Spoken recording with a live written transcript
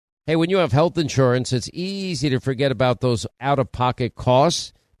Hey, when you have health insurance, it's easy to forget about those out-of-pocket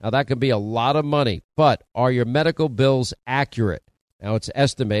costs. Now, that can be a lot of money, but are your medical bills accurate? Now, it's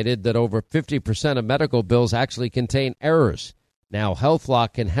estimated that over 50% of medical bills actually contain errors. Now,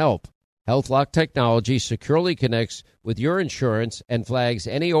 HealthLock can help. HealthLock technology securely connects with your insurance and flags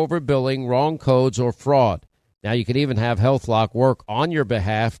any overbilling, wrong codes, or fraud. Now, you can even have HealthLock work on your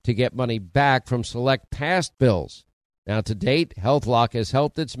behalf to get money back from select past bills. Now, to date, HealthLock has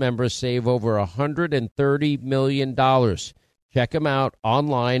helped its members save over $130 million. Check them out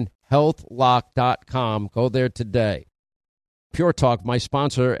online, healthlock.com. Go there today. Pure Talk, my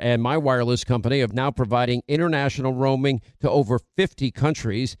sponsor and my wireless company, are now providing international roaming to over 50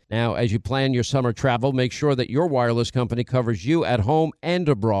 countries. Now, as you plan your summer travel, make sure that your wireless company covers you at home and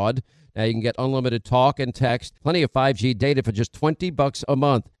abroad. Now, you can get unlimited talk and text, plenty of 5G data for just $20 a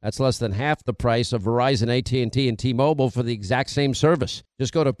month. That's less than half the price of Verizon, AT&T, and T-Mobile for the exact same service.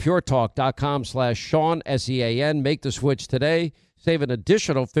 Just go to puretalk.com/Sean, S-E-A-N. Make the switch today. Save an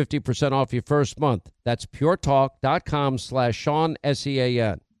additional 50% off your first month. That's puretalk.com/Sean,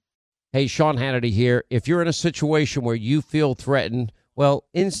 S-E-A-N. Hey, Sean Hannity here. If you're in a situation where you feel threatened, well,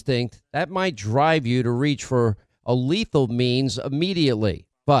 instinct, that might drive you to reach for a lethal means immediately.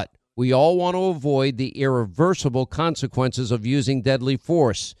 But we all want to avoid the irreversible consequences of using deadly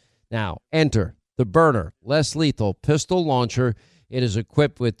force. Now, enter the Burner Less Lethal Pistol Launcher. It is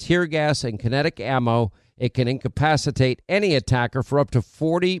equipped with tear gas and kinetic ammo. It can incapacitate any attacker for up to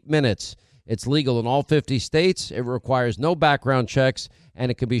 40 minutes. It's legal in all 50 states. It requires no background checks, and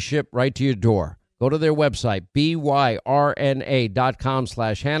it can be shipped right to your door. Go to their website,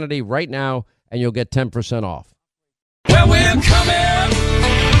 byrna.com/Hannity right now, and you'll get 10% off. Well, we're coming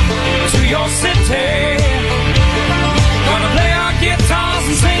to your city. Gonna play our guitars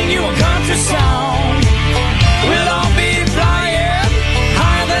and sing you a country song. We'll all be flying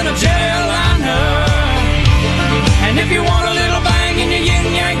higher than a jetliner. And if you want a little bang in your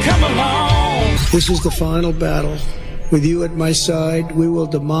yin-yang, come along. This is the final battle. With you at my side, we will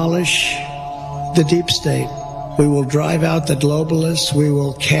demolish the deep state. We will drive out the globalists. We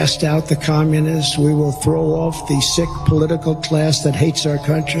will cast out the communists. We will throw off the sick political class that hates our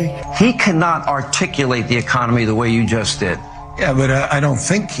country. He cannot articulate the economy the way you just did. Yeah, but I don't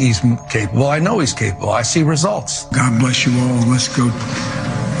think he's capable. I know he's capable. I see results. God bless you all. Let's go lick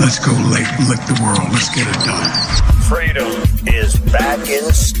the world. Let's get it done. Freedom is back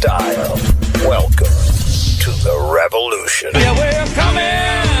in style. Welcome to the revolution. Yeah, we're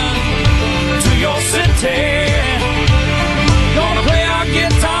coming to your city. Gonna play our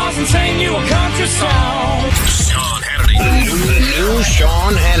guitars and sing you a country song. Sean Hannity. The new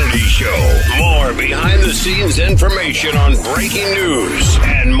Sean Hannity Show. More behind-the-scenes information on breaking news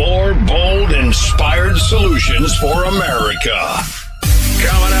and more bold, inspired solutions for America.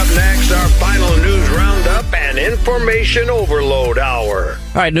 Coming up next, our final news roundup and information overload hour.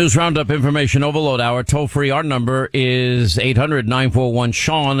 All right, news roundup, information overload hour. Toll free. Our number is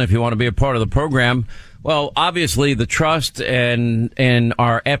 800-941-SEAN if you want to be a part of the program. Well, obviously, the trust and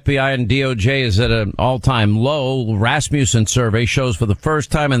our FBI and DOJ is at an all-time low. Rasmussen survey shows for the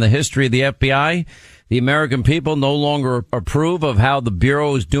first time in the history of the FBI, the American people no longer approve of how the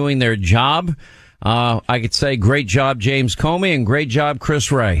Bureau is doing their job. I could say great job, James Comey, and great job,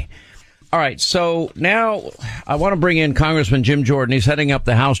 Chris Wray. All right, so now I want to bring in Congressman Jim Jordan. He's heading up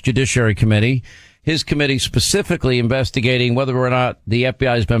the House Judiciary Committee. His committee specifically investigating whether or not the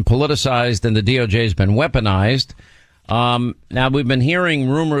FBI has been politicized and the DOJ has been weaponized. Now, we've been hearing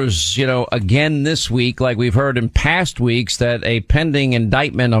rumors, again this week, like we've heard in past weeks, that a pending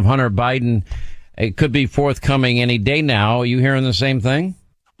indictment of Hunter Biden, it could be forthcoming any day now. Are you hearing the same thing?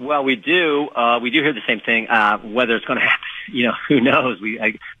 Well, we do. We do hear the same thing. Whether it's going to happen, who knows?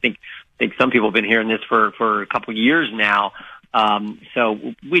 I think some people have been hearing this for a couple of years now. So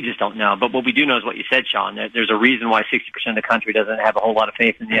we just don't know. But what we do know is what you said, Sean. There's a reason why 60% of the country doesn't have a whole lot of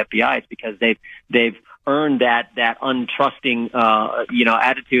faith in the FBI. It's because they've earned that untrusting,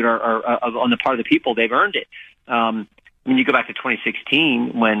 attitude or on the part of the people. They've earned it. When you go back to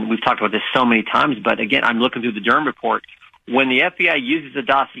 2016, when we've talked about this so many times, but again, I'm looking through the Durham report. When the FBI uses a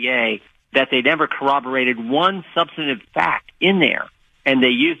dossier that they never corroborated one substantive fact in there, and they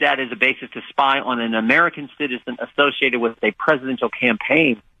use that as a basis to spy on an American citizen associated with a presidential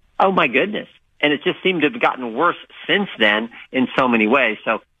campaign, oh my goodness. And it just seemed to have gotten worse since then in so many ways.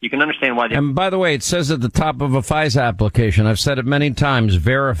 So you can understand why. And by the way, it says at the top of a FISA application, I've said it many times,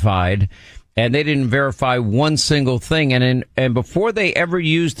 verified. And they didn't verify one single thing. And before they ever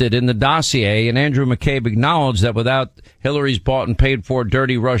used it in the dossier, and Andrew McCabe acknowledged that without Hillary's bought and paid for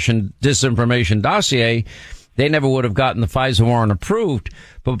dirty Russian disinformation dossier, they never would have gotten the FISA warrant approved.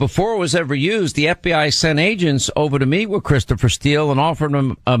 But before it was ever used, the FBI sent agents over to meet with Christopher Steele and offered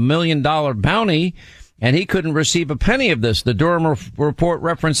him $1 million bounty, and he couldn't receive a penny of this. The Durham report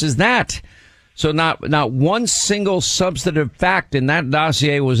references that. So not one single substantive fact in that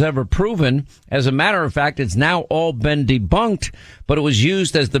dossier was ever proven. As a matter of fact, it's now all been debunked, but it was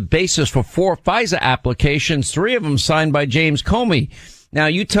used as the basis for 4 FISA applications, 3 of them signed by James Comey. Now,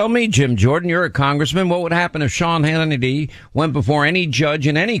 you tell me, Jim Jordan, you're a congressman, what would happen if Sean Hannity went before any judge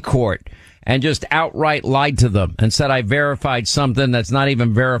in any court and just outright lied to them and said, I verified something that's not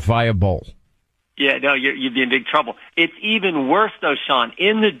even verifiable? Yeah, no, you'd be in big trouble. It's even worse, though, Sean.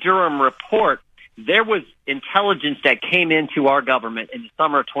 In the Durham report, there was intelligence that came into our government in the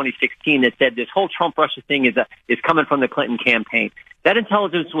summer of 2016 that said this whole Trump-Russia thing is coming from the Clinton campaign. That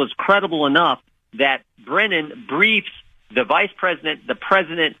intelligence was credible enough that Brennan briefs the vice president, the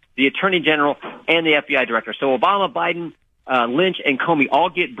president, the attorney general, and the FBI director. So Obama, Biden, Lynch, and Comey all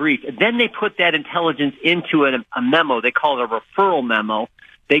get briefed. Then they put that intelligence into a memo. They call it a referral memo.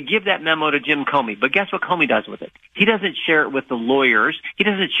 They give that memo to Jim Comey. But guess what Comey does with it? He doesn't share it with the lawyers. He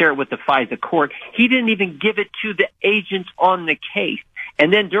doesn't share it with the FISA court. He didn't even give it to the agents on the case.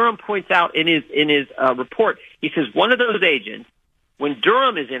 And then Durham points out in his report, he says one of those agents, when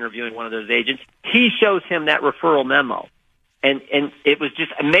Durham is interviewing one of those agents, he shows him that referral memo. And it was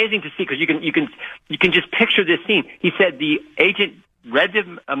just amazing to see because you can just picture this scene. He said the agent read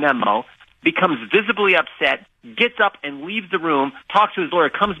the memo, becomes visibly upset, gets up and leaves the room, talks to his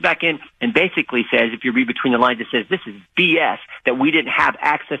lawyer, comes back in, and basically says, if you read between the lines, it says, this is BS, that we didn't have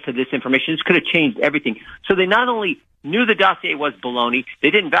access to this information. This could have changed everything. So they not only knew the dossier was baloney,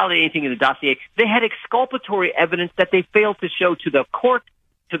 they didn't validate anything in the dossier, they had exculpatory evidence that they failed to show to the court,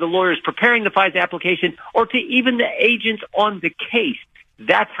 to the lawyers preparing the FISA application, or to even the agents on the case.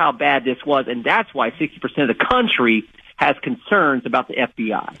 That's how bad this was, and that's why 60% of the country has concerns about the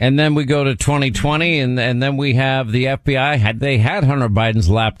FBI. And then we go to 2020, and then we have the FBI. They had Hunter Biden's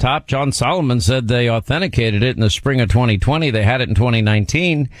laptop. John Solomon said they authenticated it in the spring of 2020. They had it in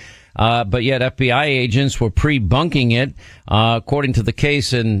 2019. But yet FBI agents were pre-bunking it. According to the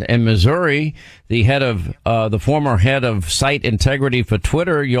case in Missouri, the former head of site integrity for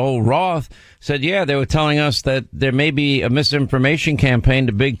Twitter, Yoel Roth, said, yeah, they were telling us that there may be a misinformation campaign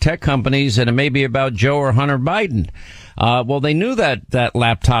to big tech companies and it may be about Joe or Hunter Biden. Well, they knew that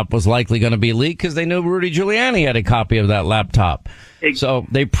laptop was likely going to be leaked because they knew Rudy Giuliani had a copy of that laptop. So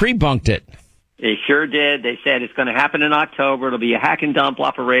they pre-bunked it. They sure did. They said it's going to happen in October. It'll be a hack and dump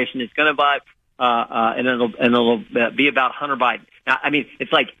operation. It's going to buy, and it'll be about Hunter Biden. Now, I mean,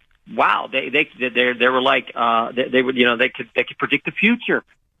 it's like, wow. They were like, they would, they could predict the future.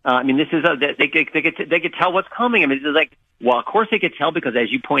 I mean, this is they could tell what's coming. I mean, it's like, well, of course they could tell because,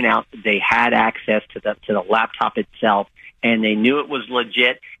 as you point out, they had access to the laptop itself, and they knew it was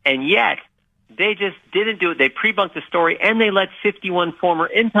legit, and yet they just didn't do it. They pre-bunked the story, and they let 51 former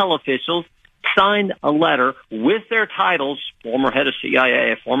Intel officials signed a letter with their titles, former head of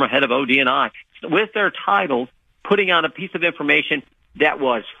CIA, former head of ODNI, with their titles, putting out a piece of information that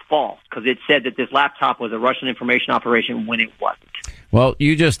was false because it said that this laptop was a Russian information operation when it wasn't. Well,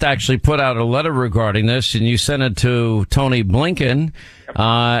 you just actually put out a letter regarding this, and you sent it to Tony Blinken,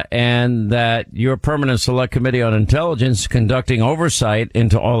 and that your Permanent Select Committee on Intelligence conducting oversight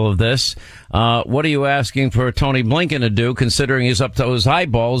into all of this. What are you asking for Tony Blinken to do, considering he's up to his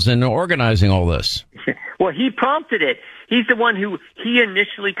eyeballs in organizing all this? Well, he prompted it. He's the one who he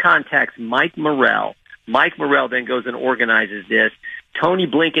initially contacts Mike Morrell. Mike Morrell then goes and organizes this. Tony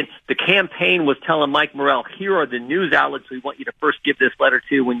Blinken, the campaign was telling Mike Morrell, here are the news outlets we want you to first give this letter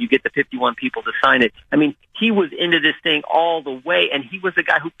to when you get the 51 people to sign it. I mean, he was into this thing all the way, and he was the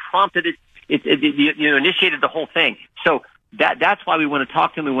guy who prompted it, initiated the whole thing. So that's why we want to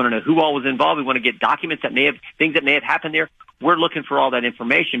talk to him. We want to know who all was involved. We want to get documents things that may have happened there. We're looking for all that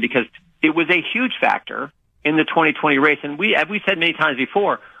information because it was a huge factor in the 2020 race. And as we said many times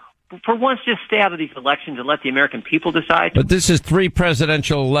before, for once, just stay out of these elections and let the American people decide. But this is 3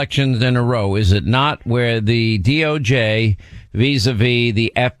 presidential elections in a row, is it not, where the DOJ vis-a-vis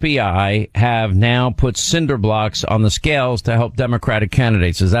the FBI have now put cinder blocks on the scales to help Democratic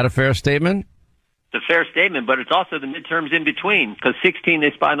candidates? Is that a fair statement? It's a fair statement, but it's also the midterms in between, because 16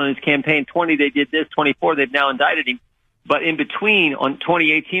 they spied on his campaign, 20 they did this, 24 they've now indicted him. But in between, on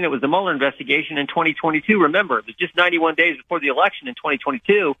 2018, it was the Mueller investigation. In 2022, remember, it was just 91 days before the election in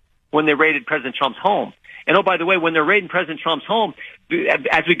 2022 when they raided President Trump's home. And oh, by the way, when they're raiding President Trump's home,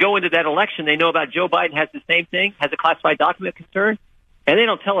 as we go into that election, they know about Joe Biden has the same thing, has a classified document concern, and they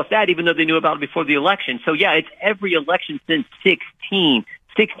don't tell us that even though they knew about it before the election. So yeah, it's every election since 16,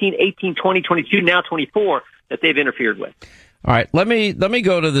 18, 20, 22, now 24. that they've interfered with. All right, let me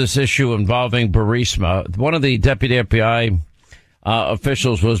go to this issue involving Burisma. One of the deputy FBI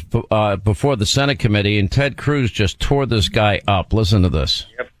officials was before the Senate committee, and Ted Cruz just tore this guy up. Listen to this.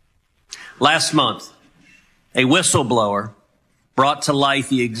 Yep. Last month, a whistleblower brought to light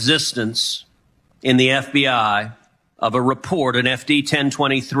the existence in the FBI of a report, an FD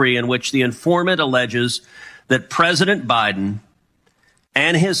 1023, in which the informant alleges that President Biden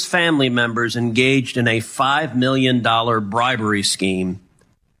and his family members engaged in a $5 million bribery scheme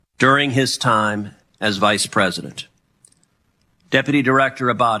during his time as vice president. Deputy Director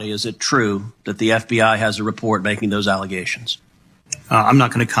Abate, is it true that the FBI has a report making those allegations? I'm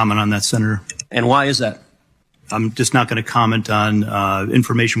not going to comment on that, Senator. And why is that? I'm just not going to comment on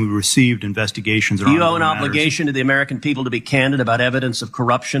information we received, investigations. Do you owe an obligation to the American people to be candid about evidence of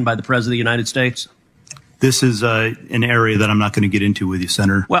corruption by the President of the United States? This is an area that I'm not going to get into with you,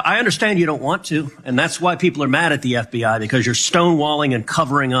 Senator. Well, I understand you don't want to, and that's why people are mad at the FBI, because you're stonewalling and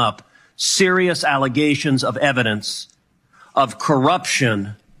covering up serious allegations of evidence of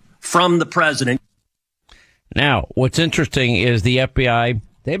corruption from the president. Now, what's interesting is the FBI,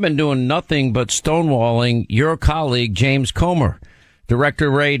 they've been doing nothing but stonewalling your colleague, James Comer.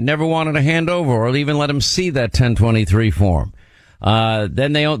 Director Wray never wanted to hand over or even let him see that 1023 form.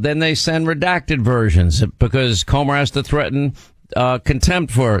 Then they send redacted versions because Comer has to threaten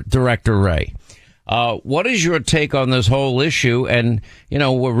contempt for Director Wray. What is your take on this whole issue? And, you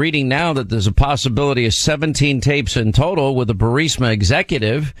know, we're reading now that there's a possibility of 17 tapes in total with a Burisma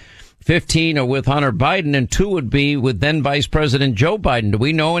executive. 15 are with Hunter Biden, and 2 would be with then Vice President Joe Biden. Do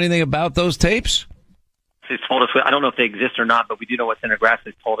we know anything about those tapes? He's told us, I don't know if they exist or not, but we do know what Senator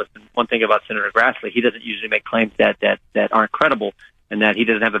Grassley told us. And one thing about Senator Grassley, he doesn't usually make claims that aren't credible and that he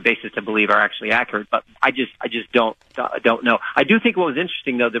doesn't have a basis to believe are actually accurate. But I just don't know. I do think what was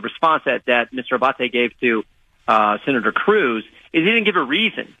interesting, though, the response that Mr. Abate gave to Senator Cruz is he didn't give a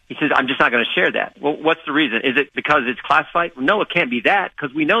reason. He says, I'm just not going to share that. Well, what's the reason? Is it because it's classified? No, it can't be that,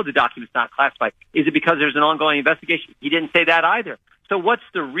 because we know the document's not classified. Is it because there's an ongoing investigation? He didn't say that either. So what's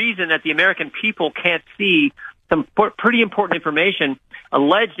the reason that the American people can't see some pretty important information,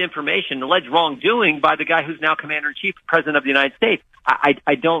 alleged wrongdoing by the guy who's now Commander-in-Chief, President of the United States?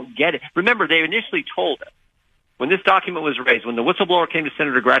 I don't get it. Remember, they initially told us, when this document was raised, when the whistleblower came to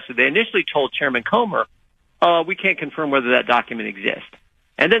Senator Grassley, they initially told Chairman Comer, we can't confirm whether that document exists.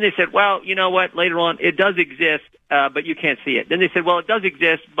 And then they said, well, you know what, later on, it does exist, but you can't see it. Then they said, well, it does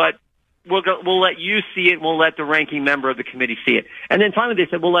exist, but we'll let you see it, and we'll let the ranking member of the committee see it. And then finally they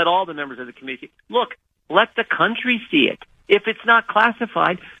said, we'll let all the members of the committee see it. Look, let the country see it. If it's not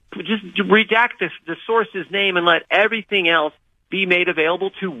classified, just redact the source's name and let everything else be made available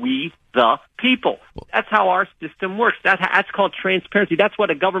to we, the people. That's how our system works. That's called transparency. That's what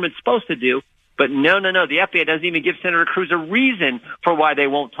a government's supposed to do. But no. The FBI doesn't even give Senator Cruz a reason for why they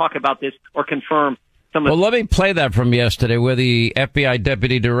won't talk about this or confirm some of. Well, let me play that from yesterday where the FBI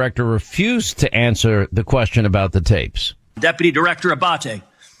deputy director refused to answer the question about the tapes. Deputy Director Abate,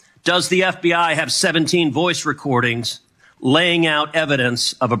 does the FBI have 17 voice recordings laying out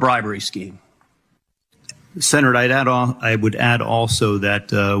evidence of a bribery scheme? Senator, I would add also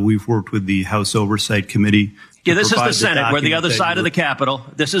that we've worked with the House Oversight Committee. Yeah, this is the Senate. We're the other side of the Capitol.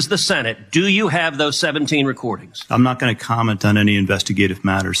 This is the Senate. Do you have those 17 recordings? I'm not going to comment on any investigative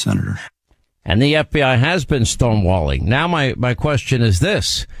matters, Senator. And the FBI has been stonewalling. Now my question is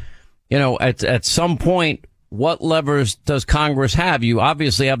this. You know, at some point, what levers does Congress have? You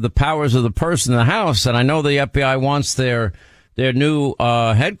obviously have the powers of the purse in the House, and I know the FBI wants their new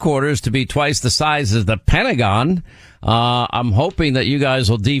headquarters to be twice the size as the Pentagon. I'm hoping that you guys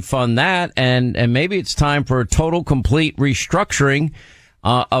will defund that, and maybe it's time for a total, complete restructuring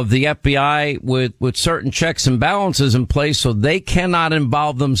of the FBI with certain checks and balances in place so they cannot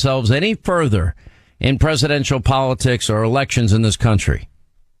involve themselves any further in presidential politics or elections in this country.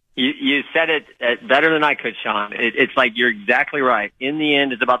 You said it better than I could, Sean. It's like you're exactly right. In the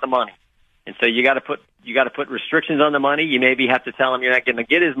end, it's about the money. And so you got to put restrictions on the money. You maybe have to tell them you're not going to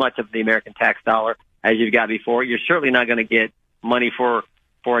get as much of the American tax dollar as you've got before. You're certainly not going to get money for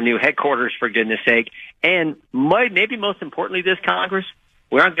a new headquarters, for goodness sake. And maybe most importantly, this Congress,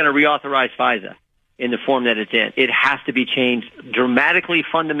 we aren't going to reauthorize FISA in the form that it's in. It has to be changed dramatically,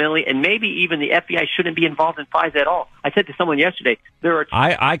 fundamentally, and maybe even the FBI shouldn't be involved in FISA at all. I said to someone yesterday,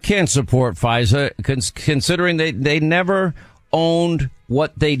 I can't support FISA considering they never owned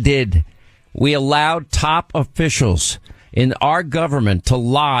what they did. We allowed top officials in our government to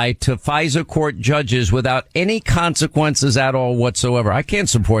lie to FISA court judges without any consequences at all whatsoever. I can't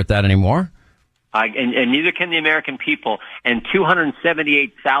support that anymore. And neither can the American people. And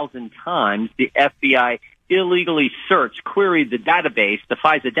 278,000 times the FBI illegally searched, queried the database, the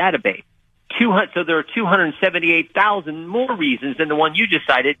FISA database. So there are 278,000 more reasons than the one you just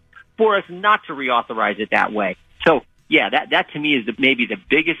cited for us not to reauthorize it that way. So, yeah, that to me is maybe the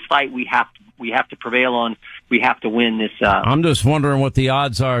biggest fight we have to prevail on. We have to win this. I'm just wondering what the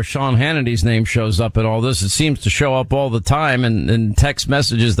odds are Sean Hannity's name shows up at all this. It seems to show up all the time in text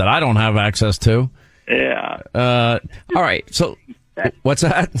messages that I don't have access to. Yeah. All right. So, what's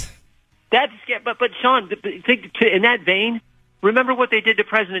that? That's but Sean, in that vein, remember what they did to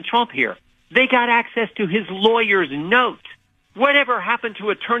President Trump here. They got access to his lawyer's note. Whatever happened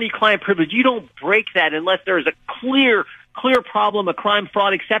to attorney-client privilege? You don't break that unless there's a clear problem, a crime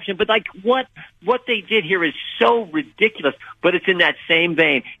fraud exception. But like what they did here is so ridiculous. But it's in that same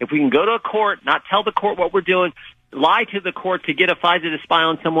vein. If we can go to a court, not tell the court what we're doing, lie to the court to get a FISA to spy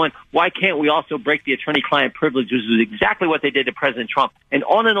on someone, why can't we also break the attorney-client privilege, which is exactly what they did to President Trump? And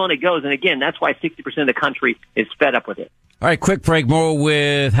on it goes. And again, that's why 60% of the country is fed up with it. All right, quick break. More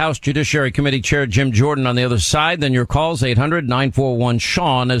with House Judiciary Committee Chair Jim Jordan on the other side. Then your calls,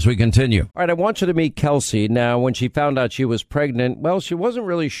 800-941-SEAN, as we continue. All right, I want you to meet Kelsey. Now, when she found out she was pregnant, well, she wasn't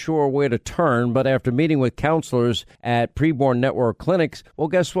really sure where to turn. But after meeting with counselors at Preborn Network Clinics, well,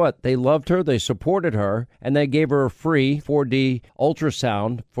 guess what? They loved her, they supported her, and they gave her a free 4D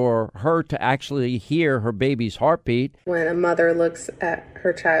ultrasound for her to actually hear her baby's heartbeat. When a mother looks at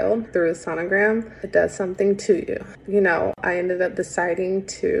her child through a sonogram, it does something to you. You know, I ended up deciding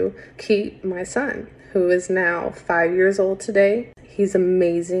to keep my son, who is now 5 years old today. He's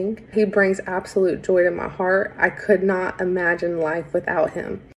amazing. He brings absolute joy to my heart. I could not imagine life without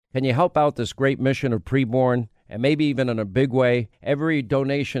him. Can you help out this great mission of Preborn? And maybe even in a big way, every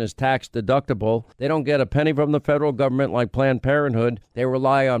donation is tax deductible. They don't get a penny from the federal government like Planned Parenthood. They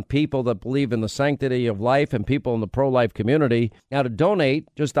rely on people that believe in the sanctity of life and people in the pro-life community. Now to donate,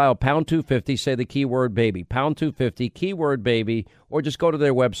 just dial pound 250, say the keyword baby, pound 250, keyword baby, or just go to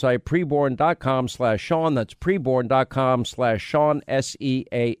their website, preborn.com/Sean. That's preborn.com/Sean,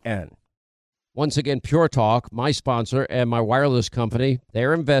 SEAN. Once again, Pure Talk, my sponsor and my wireless company,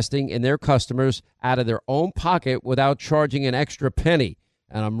 they're investing in their customers out of their own pocket without charging an extra penny.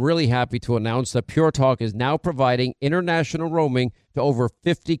 And I'm really happy to announce that Pure Talk is now providing international roaming to over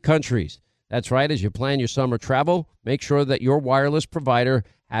 50 countries. That's right. As you plan your summer travel, make sure that your wireless provider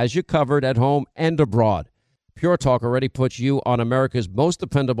has you covered at home and abroad. Pure Talk already puts you on America's most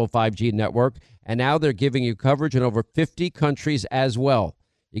dependable 5G network, and now they're giving you coverage in over 50 countries as well.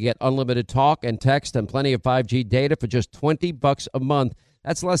 You get unlimited talk and text and plenty of 5G data for just $20 a month.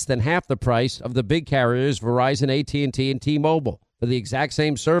 That's less than half the price of the big carriers, Verizon, AT&T, and T-Mobile, for the exact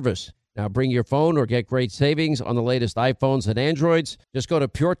same service. Now bring your phone or get great savings on the latest iPhones and Androids. Just go to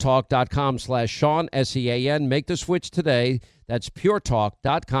puretalk.com/Sean, SEAN. Make the switch today. That's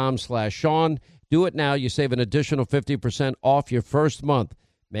puretalk.com/Sean. Do it now. You save an additional 50% off your first month.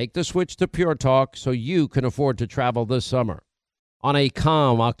 Make the switch to Pure Talk so you can afford to travel this summer. On a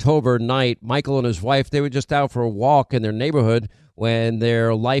calm October night, Michael and his wife, they were just out for a walk in their neighborhood when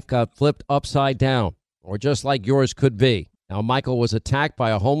their life got flipped upside down, or just like yours could be. Now, Michael was attacked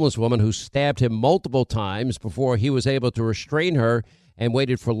by a homeless woman who stabbed him multiple times before he was able to restrain her and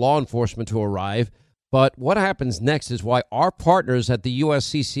waited for law enforcement to arrive. But what happens next is why our partners at the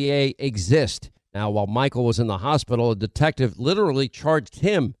USCCA exist. Now, while Michael was in the hospital, a detective literally charged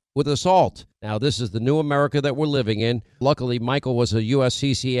him with assault. Now, this is the new America that we're living in. Luckily, Michael was a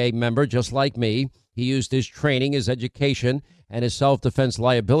USCCA member just like me. He used his training, his education, and his self-defense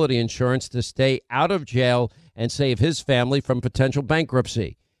liability insurance to stay out of jail and save his family from potential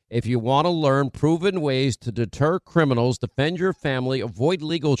bankruptcy. If you want to learn proven ways to deter criminals, defend your family, avoid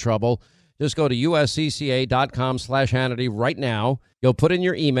legal trouble, just go to uscca.com/Hannity right now. You'll put in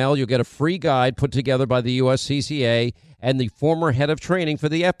your email. You'll get a free guide put together by the USCCA and the former head of training for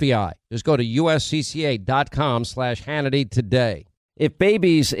the FBI. Just go to uscca.com/Hannity today. If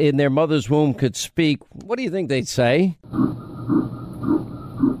babies in their mother's womb could speak, what do you think they'd say?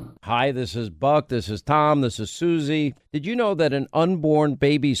 Hi, this is Buck. This is Tom. This is Susie. Did you know that an unborn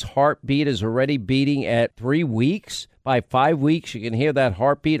baby's heartbeat is already beating at 3 weeks? By 5 weeks, you can hear that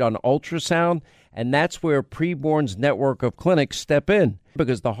heartbeat on ultrasound. And that's where Preborn's network of clinics step in,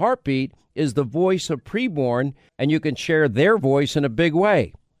 because the heartbeat is the voice of Preborn, and you can share their voice in a big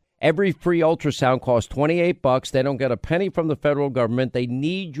way. Every free ultrasound costs $28. They don't get a penny from the federal government. They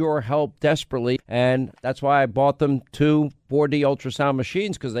need your help desperately, and that's why I bought them 2 4D ultrasound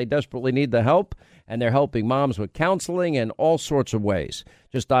machines, because they desperately need the help, and they're helping moms with counseling and all sorts of ways.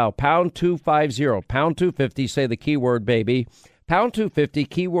 Just dial pound 250, pound 250, say the keyword baby, pound 250,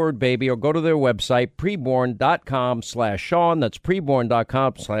 keyword baby, or go to their website, preborn.com/Sean. That's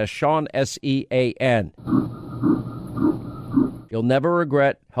preborn.com/Sean, SEAN. You'll never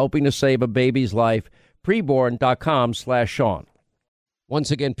regret helping to save a baby's life. Preborn.com/Sean.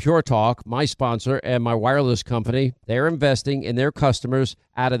 Once again, Pure Talk, my sponsor and my wireless company, they're investing in their customers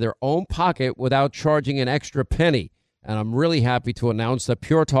out of their own pocket without charging an extra penny. And I'm really happy to announce that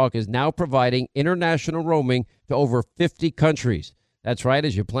Pure Talk is now providing international roaming to over 50 countries. That's right.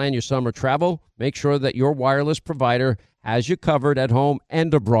 As you plan your summer travel, make sure that your wireless provider has you covered at home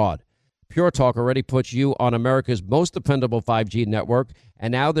and abroad. Pure Talk already puts you on America's most dependable 5G network,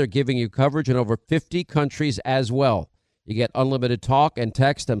 and now they're giving you coverage in over 50 countries as well. You get unlimited talk and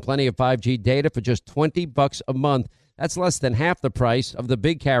text and plenty of 5G data for just $20 a month. That's less than half the price of the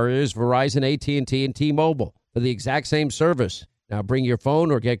big carriers, Verizon, AT&T, and T-Mobile, for the exact same service. Now bring your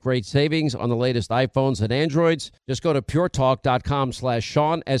phone or get great savings on the latest iPhones and Androids. Just go to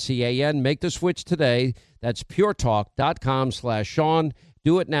puretalk.com/Sean, SEAN. Make the switch today. That's puretalk.com/Sean.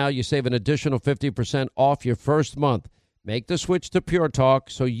 Do it now. You save an additional 50% off your first month. Make the switch to Pure Talk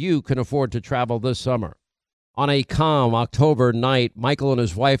so you can afford to travel this summer. On a calm October night, Michael and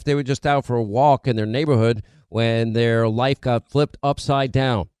his wife, they were just out for a walk in their neighborhood when their life got flipped upside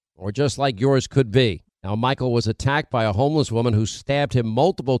down, or just like yours could be. Now, Michael was attacked by a homeless woman who stabbed him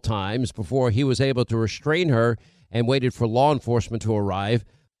multiple times before he was able to restrain her and waited for law enforcement to arrive.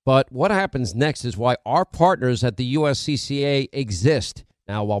 But what happens next is why our partners at the USCCA exist.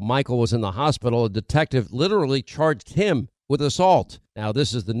 Now, while Michael was in the hospital, a detective literally charged him with assault. Now,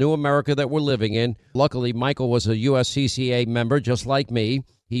 this is the new America that we're living in. Luckily, Michael was a USCCA member just like me.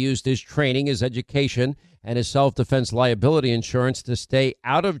 He used his training, his education, and his self-defense liability insurance to stay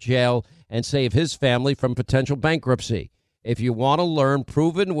out of jail and save his family from potential bankruptcy. If you want to learn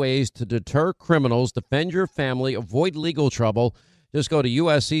proven ways to deter criminals, defend your family, avoid legal trouble, just go to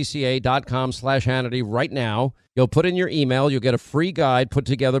uscca.com/Hannity right now. You'll put in your email. You'll get a free guide put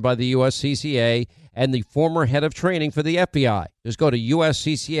together by the USCCA and the former head of training for the FBI. Just go to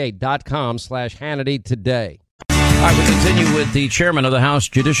uscca.com/Hannity today. All right, we continue with the chairman of the House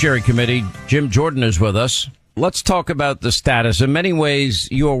Judiciary Committee. Jim Jordan is with us. Let's talk about the status. In many ways,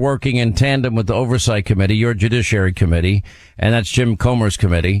 you are working in tandem with the Oversight Committee, your Judiciary Committee, and that's Jim Comer's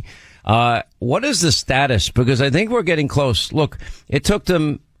committee. What is the status? Because I think we're getting close. Look, it took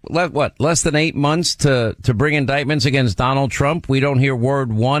them, less than 8 months to bring indictments against Donald Trump. We don't hear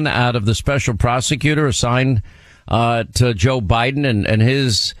word one out of the special prosecutor assigned to Joe Biden and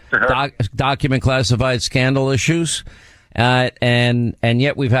his document classified scandal issues. And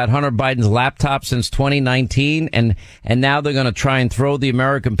yet we've had Hunter Biden's laptop since 2019. And now they're going to try and throw the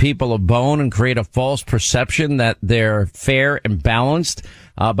American people a bone and create a false perception that they're fair and balanced,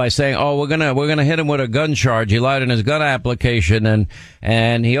 by saying, oh, we're going to hit him with a gun charge. He lied in his gun application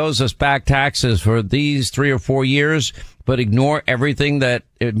and he owes us back taxes for these 3 or 4 years, but ignore everything that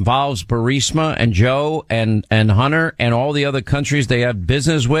involves Burisma and Joe and Hunter and all the other countries they have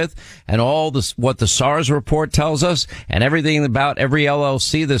business with, and all this, what the SARS report tells us, and everything about every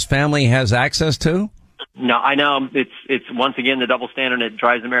LLC this family has access to? No, I know it's once again the double standard that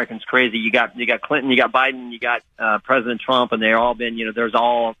drives Americans crazy. You got Clinton, you got Biden, you got President Trump, and they're all been, there's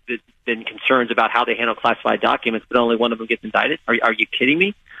all been concerns about how they handle classified documents, but only one of them gets indicted. Are you kidding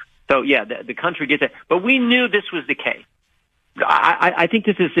me? So yeah, the country gets it, but we knew this was the case. I think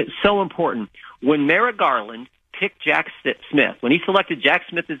this is so important. When Merrick Garland picked Jack Smith, when he selected Jack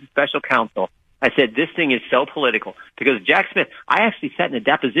Smith as his special counsel, I said, this thing is so political because Jack Smith, I actually sat in a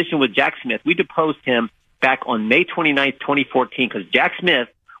deposition with Jack Smith. We deposed him back on May 29th, 2014, because Jack Smith,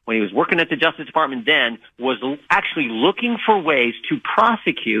 when he was working at the Justice Department then, was actually looking for ways to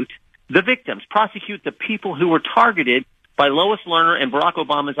prosecute the victims, prosecute the people who were targeted by Lois Lerner and Barack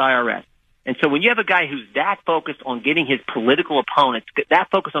Obama's IRS. And so when you have a guy who's that focused on getting his political opponents,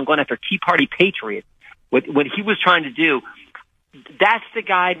 that focused on going after Tea Party patriots, what he was trying to do, that's the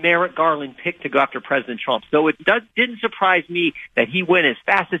guy Merrick Garland picked to go after President Trump. So it didn't surprise me that he went as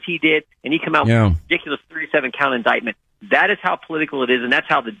fast as he did, and he came out with a ridiculous 37-count indictment. That is how political it is, and that's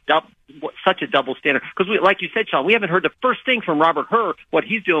how such a double standard. Because, like you said, Sean, we haven't heard the first thing from Robert Hur, what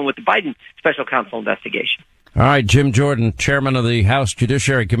he's doing with the Biden special counsel investigation. All right, Jim Jordan, chairman of the House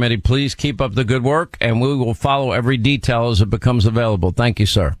Judiciary Committee, please keep up the good work, and we will follow every detail as it becomes available. Thank you,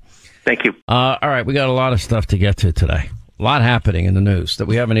 sir. Thank you. All right, we got a lot of stuff to get to today. A lot happening in the news that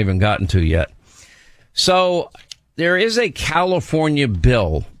we haven't even gotten to yet. So there is a California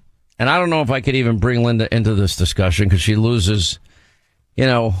bill, and I don't know if I could even bring Linda into this discussion because she loses.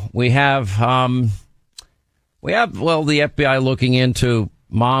 We have the FBI looking into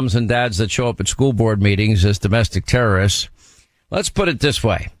moms and dads that show up at school board meetings as domestic terrorists. Let's put it this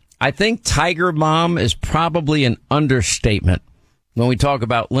way. I think Tiger Mom is probably an understatement when we talk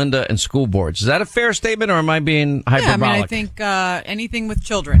about Linda and school boards. Is that a fair statement, or am I being hyperbolic? Yeah, I think anything with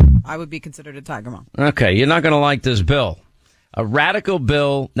children, I would be considered a Tiger Mom. Okay, you're not going to like this bill. A radical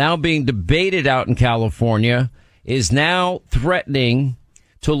bill now being debated out in California is now threatening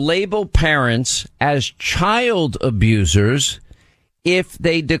to label parents as child abusers if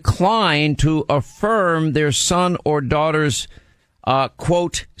they decline to affirm their son or daughter's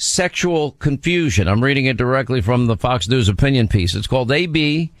quote, sexual confusion. I'm reading it directly from the Fox News opinion piece. It's called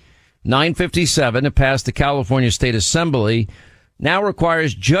AB 957. It passed the California State Assembly. Now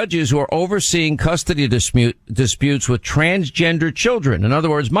requires judges who are overseeing custody disputes with transgender children, in other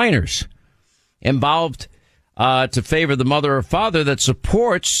words, minors, involved to favor the mother or father that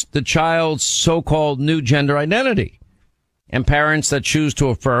supports the child's so-called new gender identity. And parents that choose to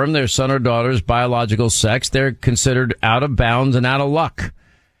affirm their son or daughter's biological sex, they're considered out of bounds and out of luck.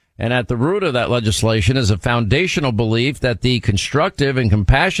 And at the root of that legislation is a foundational belief that the constructive and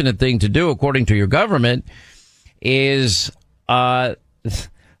compassionate thing to do, according to your government, is that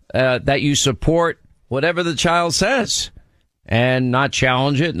you support whatever the child says and not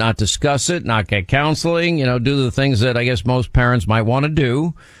challenge it, not discuss it, not get counseling, do the things that I guess most parents might want to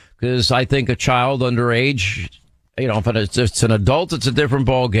do. Because I think a child underage, if it's an adult, it's a different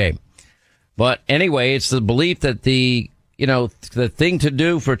ball game. But anyway, it's the belief that the thing to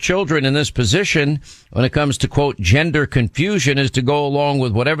do for children in this position when it comes to, quote, gender confusion is to go along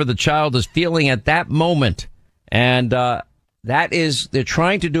with whatever the child is feeling at that moment. And they're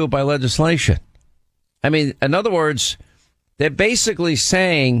trying to do it by legislation. I mean, in other words, they're basically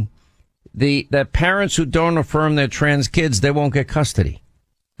saying that parents who don't affirm their trans kids, they won't get custody.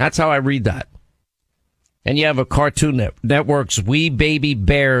 That's how I read that. And you have a Cartoon Network's We Baby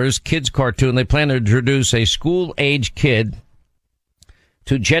Bears kids cartoon. They plan to introduce a school-age kid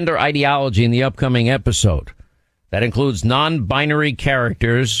to gender ideology in the upcoming episode. That includes non-binary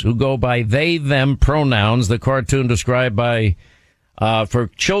characters who go by they, them pronouns. The cartoon described for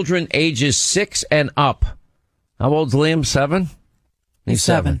children ages 6 and up. How old's Liam? 7? He's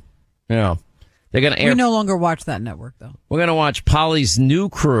 7. Yeah. They're going to air. We no longer watch that network, though. We're going to watch Polly's New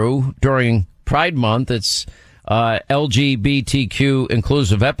Crew during Pride Month. It's LGBTQ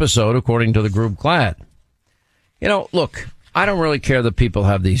inclusive episode, according to the group GLAAD. Look, I don't really care that people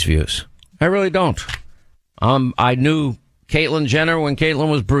have these views. I really don't. I knew Caitlyn Jenner when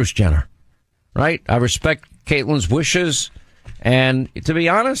Caitlyn was Bruce Jenner, right? I respect Caitlyn's wishes. And to be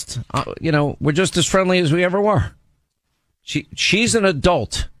honest, we're just as friendly as we ever were. She's an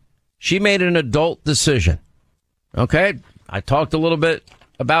adult. She made an adult decision. Okay. I talked a little bit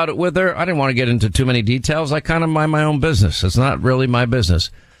about it with her. I didn't want to get into too many details. I kind of mind my own business. It's not really my business.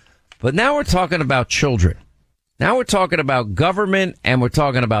 But now we're talking about children. Now we're talking about government, and we're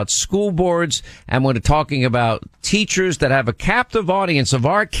talking about school boards, and we're talking about teachers that have a captive audience of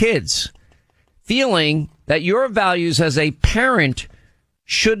our kids feeling that your values as a parent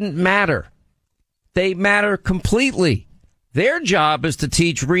shouldn't matter. They matter completely. Their job is to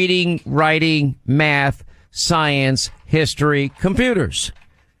teach reading, writing, math, science, history, computers.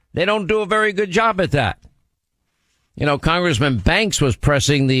 They don't do a very good job at that. Congressman Banks was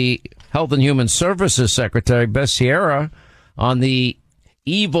pressing the Health and Human Services Secretary, Beth Sierra, on the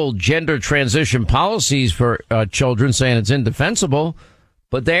evil gender transition policies for children, saying it's indefensible.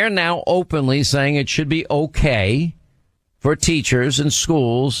 But they're now openly saying it should be okay for teachers and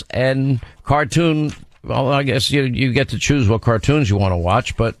schools and cartoon. Well, I guess you get to choose what cartoons you want to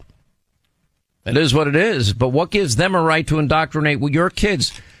watch, but it is what it is. But what gives them a right to indoctrinate your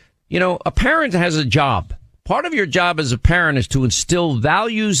kids? A parent has a job. Part of your job as a parent is to instill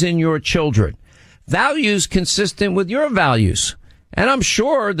values in your children, values consistent with your values. And I'm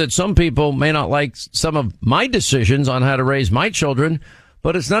sure that some people may not like some of my decisions on how to raise my children,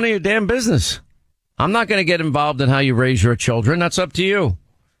 but it's none of your damn business. I'm not going to get involved in how you raise your children. That's up to you.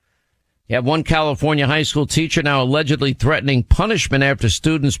 You have one California high school teacher now allegedly threatening punishment after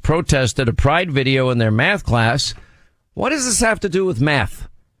students protested a pride video in their math class. What does this have to do with math?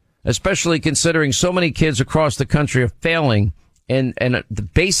 Especially considering so many kids across the country are failing in the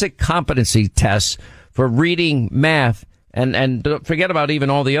basic competency tests for reading, math, and don't forget about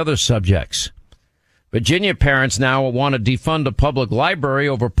even all the other subjects. Virginia parents now want to defund a public library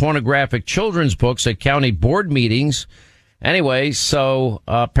over pornographic children's books at county board meetings. Anyway, so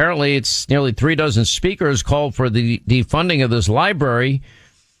apparently it's nearly 36 speakers called for the defunding of this library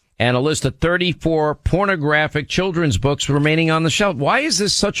and a list of 34 pornographic children's books remaining on the shelf. Why is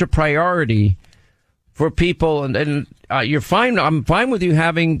this such a priority for people? And you're fine. I'm fine with you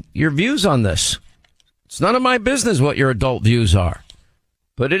having your views on this. It's none of my business what your adult views are.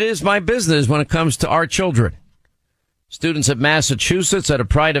 But it is my business when it comes to our children. Students at Massachusetts at a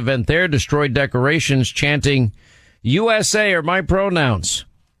pride event there destroyed decorations chanting, USA are my pronouns,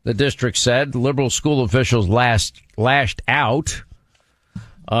 the district said. Liberal school officials lashed out.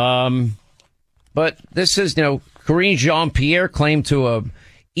 But this is, Corinne Jean-Pierre claimed to a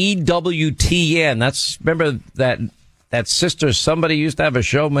EWTN. Remember that sister somebody used to have a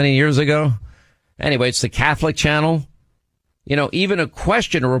show many years ago? Anyway, it's the Catholic channel. Even a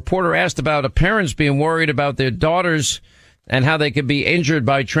question a reporter asked about parents being worried about their daughters and how they could be injured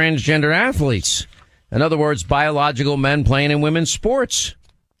by transgender athletes. In other words, biological men playing in women's sports.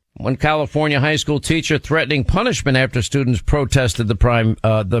 One California high school teacher threatening punishment after students protested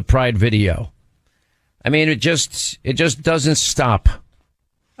the Pride video. I mean, it just doesn't stop.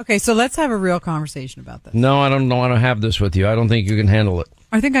 Okay, so let's have a real conversation about this. No, I don't want to have this with you. I don't think you can handle it.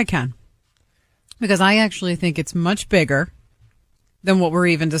 I think I can. Because I actually think it's much bigger than what we're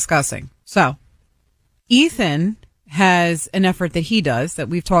even discussing. So, Ethan has an effort that he does that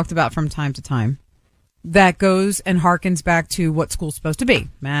we've talked about from time to time that goes and harkens back to what school's supposed to be.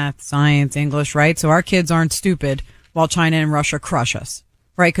 Math, science, English, right? So our kids aren't stupid while China and Russia crush us,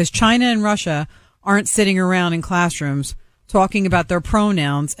 right? Because China and Russia aren't sitting around in classrooms talking about their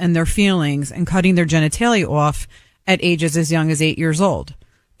pronouns and their feelings and cutting their genitalia off at ages as young as 8 years old.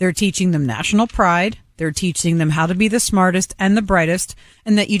 They're teaching them national pride. They're teaching them how to be the smartest and the brightest,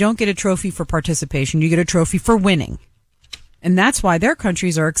 and that you don't get a trophy for participation. You get a trophy for winning. And that's why their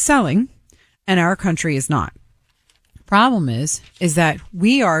countries are excelling and our country is not. Problem is that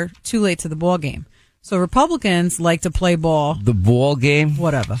we are too late to the ball game. So Republicans like to play ball. The ball game?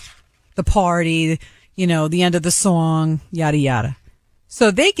 Whatever. The party, the end of the song, yada, yada.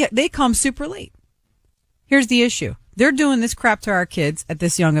 So they come super late. Here's the issue. They're doing this crap to our kids at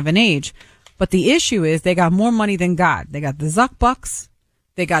this young of an age. But the issue is they got more money than God. They got the Zuck bucks.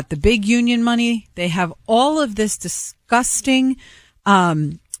 They got the big union money. They have all of this disgusting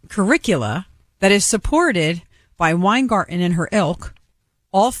curricula that is supported by Weingarten and her ilk,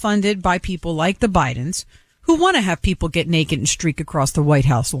 all funded by people like the Bidens, who want to have people get naked and streak across the White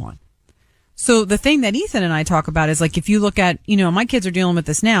House lawn. So the thing that Ethan and I talk about is, like, if you look at, my kids are dealing with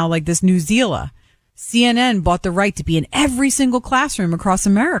this now, like this New Zealand. CNN bought the right to be in every single classroom across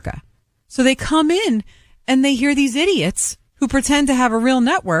America. So they come in and they hear these idiots who pretend to have a real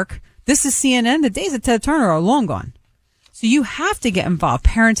network. This is CNN. The days of Ted Turner are long gone. So you have to get involved.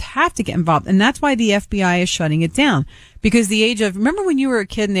 Parents have to get involved. And that's why the FBI is shutting it down. Because remember when you were a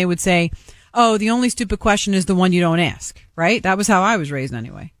kid and they would say, oh, the only stupid question is the one you don't ask, right? That was how I was raised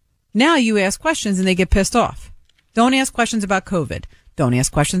anyway. Now you ask questions and they get pissed off. Don't ask questions about COVID. Don't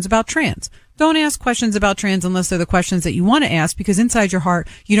ask questions about trans. Don't ask questions about trans unless they're the questions that you want to ask, because inside your heart,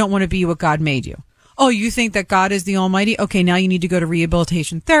 you don't want to be what God made you. Oh, you think that God is the Almighty? Okay, now you need to go to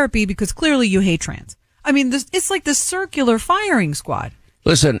rehabilitation therapy because clearly you hate trans. I mean, it's like the circular firing squad.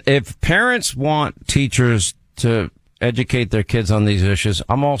 Listen, if parents want teachers to educate their kids on these issues,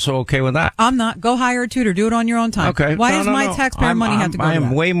 I'm also okay with that. I'm not. Go hire a tutor. Do it on your own time. Okay. Why does my taxpayer money have to go to that? I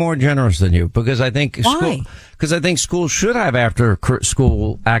am way more generous than you because I think Why? Because I think schools should have after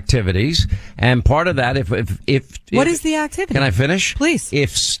school activities, and part of that, if what is the activity? Can I finish? Please.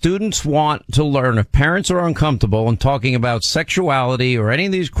 If students want to learn, if parents are uncomfortable in talking about sexuality or any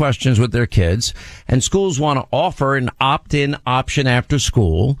of these questions with their kids, and schools want to offer an opt-in option after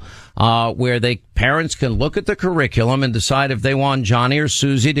school, where parents can look at the curriculum and decide if they want Johnny or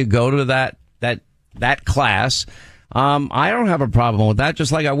Susie to go to that class. I don't have a problem with that,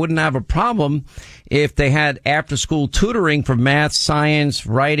 just like I wouldn't have a problem if they had after-school tutoring for math, science,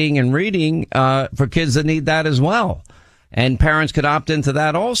 writing, and reading for kids that need that as well. And parents could opt into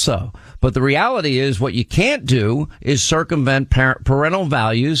that also. But the reality is what you can't do is circumvent parental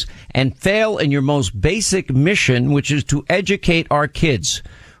values and fail in your most basic mission, which is to educate our kids.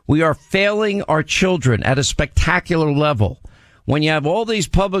 We are failing our children at a spectacular level. When you have all these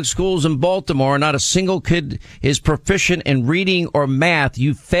public schools in Baltimore and not a single kid is proficient in reading or math,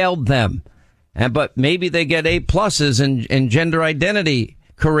 you failed them. But maybe they get A+ in gender identity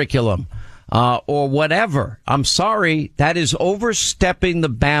curriculum, or whatever. I'm sorry. That is overstepping the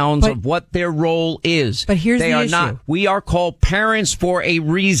bounds of what their role is. But here's the issue. We are called parents for a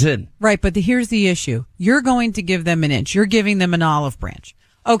reason. Right. But here's the issue. You're going to give them an inch. You're giving them an olive branch.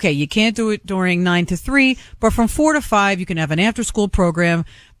 Okay, you can't do it during 9 to 3, but from 4 to 5, you can have an after-school program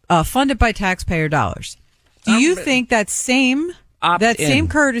funded by taxpayer dollars. Do you think that same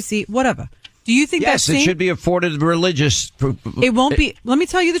courtesy, whatever? Do you think yes, it should be afforded religious? It won't be. Let me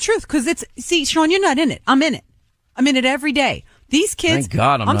tell you the truth, because Sean, you're not in it. I'm in it. I'm in it every day. These kids, Thank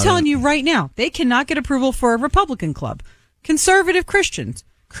God I'm telling you right now, they cannot get approval for a Republican club. Conservative Christians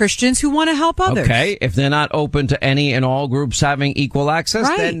who want to help others. Okay, if they're not open to any and all groups having equal access,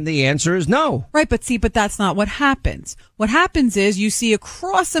 then the answer is no. Right, but that's not what happens. What happens is you see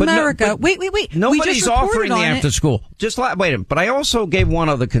across America. Wait. Nobody's offering the after school. Wait a minute. But I also gave one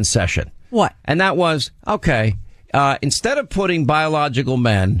other concession. What? And that was, okay, instead of putting biological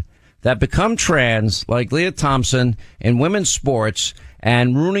men that become trans, like Leah Thompson, in women's sports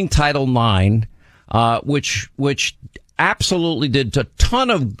and ruining Title IX, which absolutely did a ton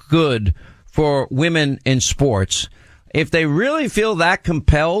of good for women in sports. If they really feel that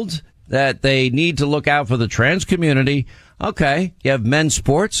compelled that they need to look out for the trans community, okay, you have men's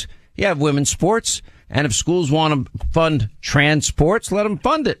sports, you have women's sports, and if schools want to fund trans sports, let them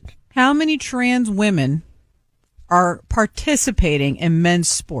fund it. How many trans women are participating in men's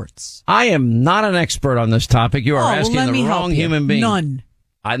sports? I am not an expert on this topic. You are asking the wrong human being. None.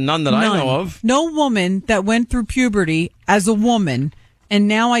 None that I know of. No woman that went through puberty as a woman and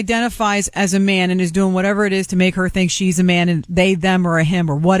now identifies as a man and is doing whatever it is to make her think she's a man and they, them, or a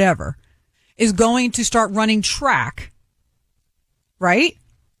him or whatever is going to start running track, right,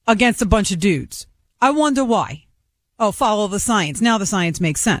 against a bunch of dudes. I wonder why. Oh, follow the science. Now the science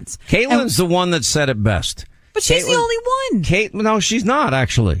makes sense. Caitlin's the one that said it best. But she's the only one. No, she's not,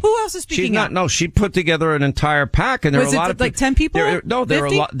 actually. Who else is speaking up? No, she put together an entire pack, and there are a lot of like 10 people.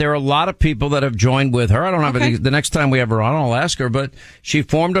 There are a lot of people that have joined with her. I don't have the next time we have her on, I'll ask her. But she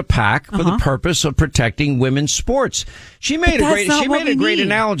formed a pack for the purpose of protecting women's sports. She made a great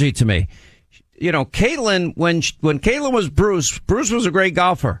analogy to me. You know, Caitlin, when Caitlin was Bruce was a great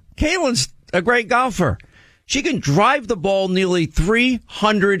golfer. Caitlin's a great golfer. She can drive the ball nearly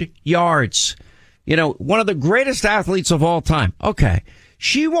 300 yards. You know, one of the greatest athletes of all time. Okay.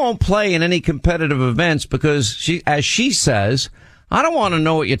 She won't play in any competitive events because as she says, I don't want to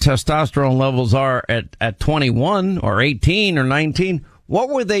know what your testosterone levels are at 21 or 18 or 19. What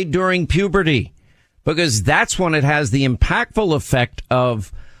were they during puberty? Because that's when it has the impactful effect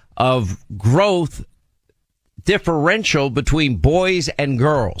of growth differential between boys and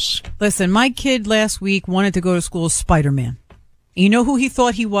girls. Listen, my kid last week wanted to go to school as Spider-Man. You know who he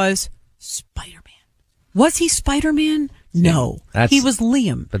thought he was? Spider-Man. Was he Spider-Man? No. He was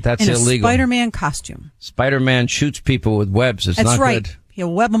Liam. But that's in illegal. A Spider-Man costume. Spider-Man shoots people with webs. That's not right. Good.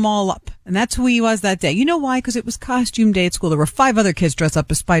 He'll web them all up. And that's who he was that day. You know why? Because it was costume day at school. There were 5 other kids dressed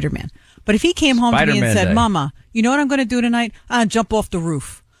up as Spider-Man. But if he came home to me and said, Mama, you know what I'm going to do tonight? Jump off the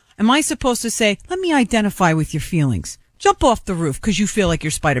roof. Am I supposed to say, let me identify with your feelings? Jump off the roof because you feel like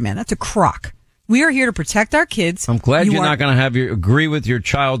you're Spider-Man. That's a crock. We are here to protect our kids. I'm glad you're not going to have agree with your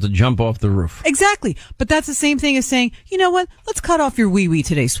child to jump off the roof. Exactly. But that's the same thing as saying, you know what? Let's cut off your wee-wee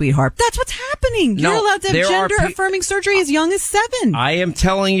today, sweetheart. That's what's happening. You're allowed to have gender-affirming surgery as young as 7. I am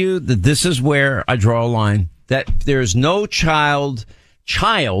telling you that this is where I draw a line. That there's no child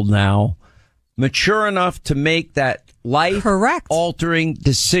now mature enough to make that life-altering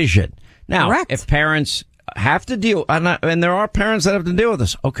decision. Now, if parents have to deal, and there are parents that have to deal with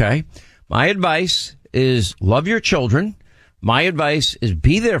this, okay. My advice is love your children. My advice is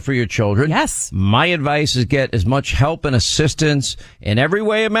be there for your children. Yes. My advice is get as much help and assistance in every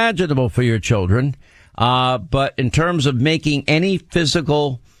way imaginable for your children. But in terms of making any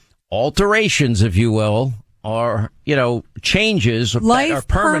physical alterations, if you will, or, changes that are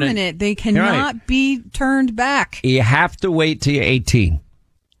permanent. They cannot be turned back. You have to wait till you're 18.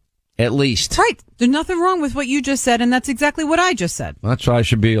 At least. Right. There's nothing wrong with what you just said, and that's exactly what I just said. That's why I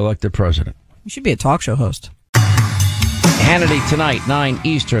should be elected president. You should be a talk show host. Hannity tonight, 9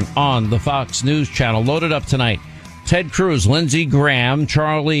 Eastern on the Fox News Channel. Loaded up tonight. Ted Cruz, Lindsey Graham,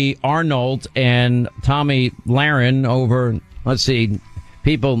 Charlie Arnold, and Tommy Lahren over,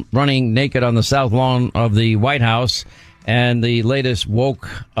 people running naked on the south lawn of the White House, and the latest woke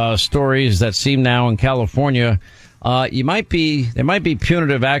stories that seem now in California. There might be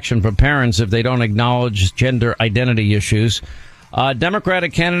punitive action for parents if they don't acknowledge gender identity issues.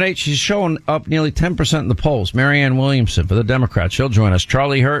 Democratic candidate, she's showing up nearly 10% in the polls. Marianne Williamson for the Democrats. She'll join us.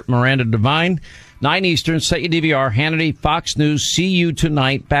 Charlie Hurt, Miranda Devine, 9 Eastern. Set your DVR. Hannity, Fox News. See you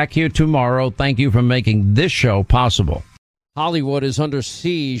tonight. Back here tomorrow. Thank you for making this show possible. Hollywood is under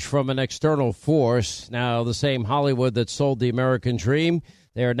siege from an external force. Now, the same Hollywood that sold the American dream,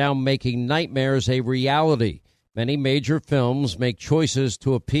 they are now making nightmares a reality. Many major films make choices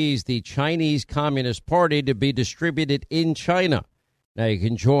to appease the Chinese Communist Party to be distributed in China. Now you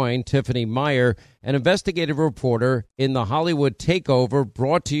can join Tiffany Meyer, an investigative reporter in the Hollywood Takeover,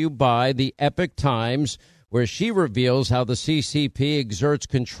 brought to you by the Epoch Times, where she reveals how the CCP exerts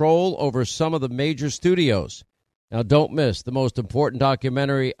control over some of the major studios. Now, don't miss the most important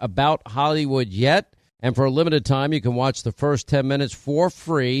documentary about Hollywood yet. And for a limited time, you can watch the first 10 minutes for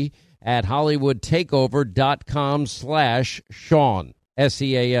free at HollywoodTakeover.com/Sean,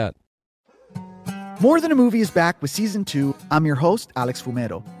 SEAN. More Than a Movie is back with Season 2. I'm your host, Alex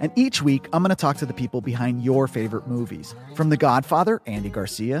Fumero. And each week, I'm going to talk to the people behind your favorite movies. From The Godfather, Andy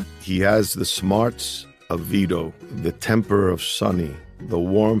Garcia. He has the smarts of Vito, the temper of Sonny, the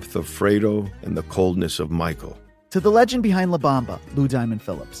warmth of Fredo, and the coldness of Michael. To the legend behind La Bamba, Lou Diamond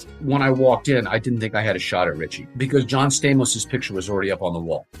Phillips. When I walked in, I didn't think I had a shot at Richie because John Stamos' picture was already up on the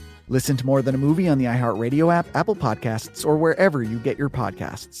wall. Listen to More Than a Movie on the iHeartRadio app, Apple Podcasts, or wherever you get your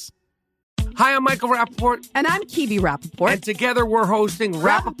podcasts. Hi, I'm Michael Rappaport. And I'm Kibi Rappaport. And together we're hosting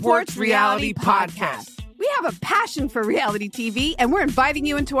Rappaport's Reality Podcast. We have a passion for reality TV, and we're inviting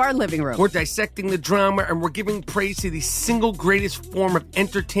you into our living room. We're dissecting the drama, and we're giving praise to the single greatest form of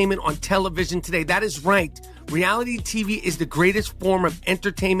entertainment on television today. That is right. Reality TV is the greatest form of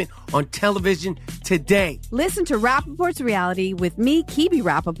entertainment on television today. Listen to Rappaport's Reality with me, Kibi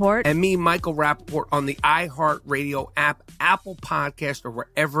Rappaport. And me, Michael Rappaport, on the iHeartRadio app, Apple Podcast, or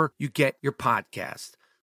wherever you get your podcast.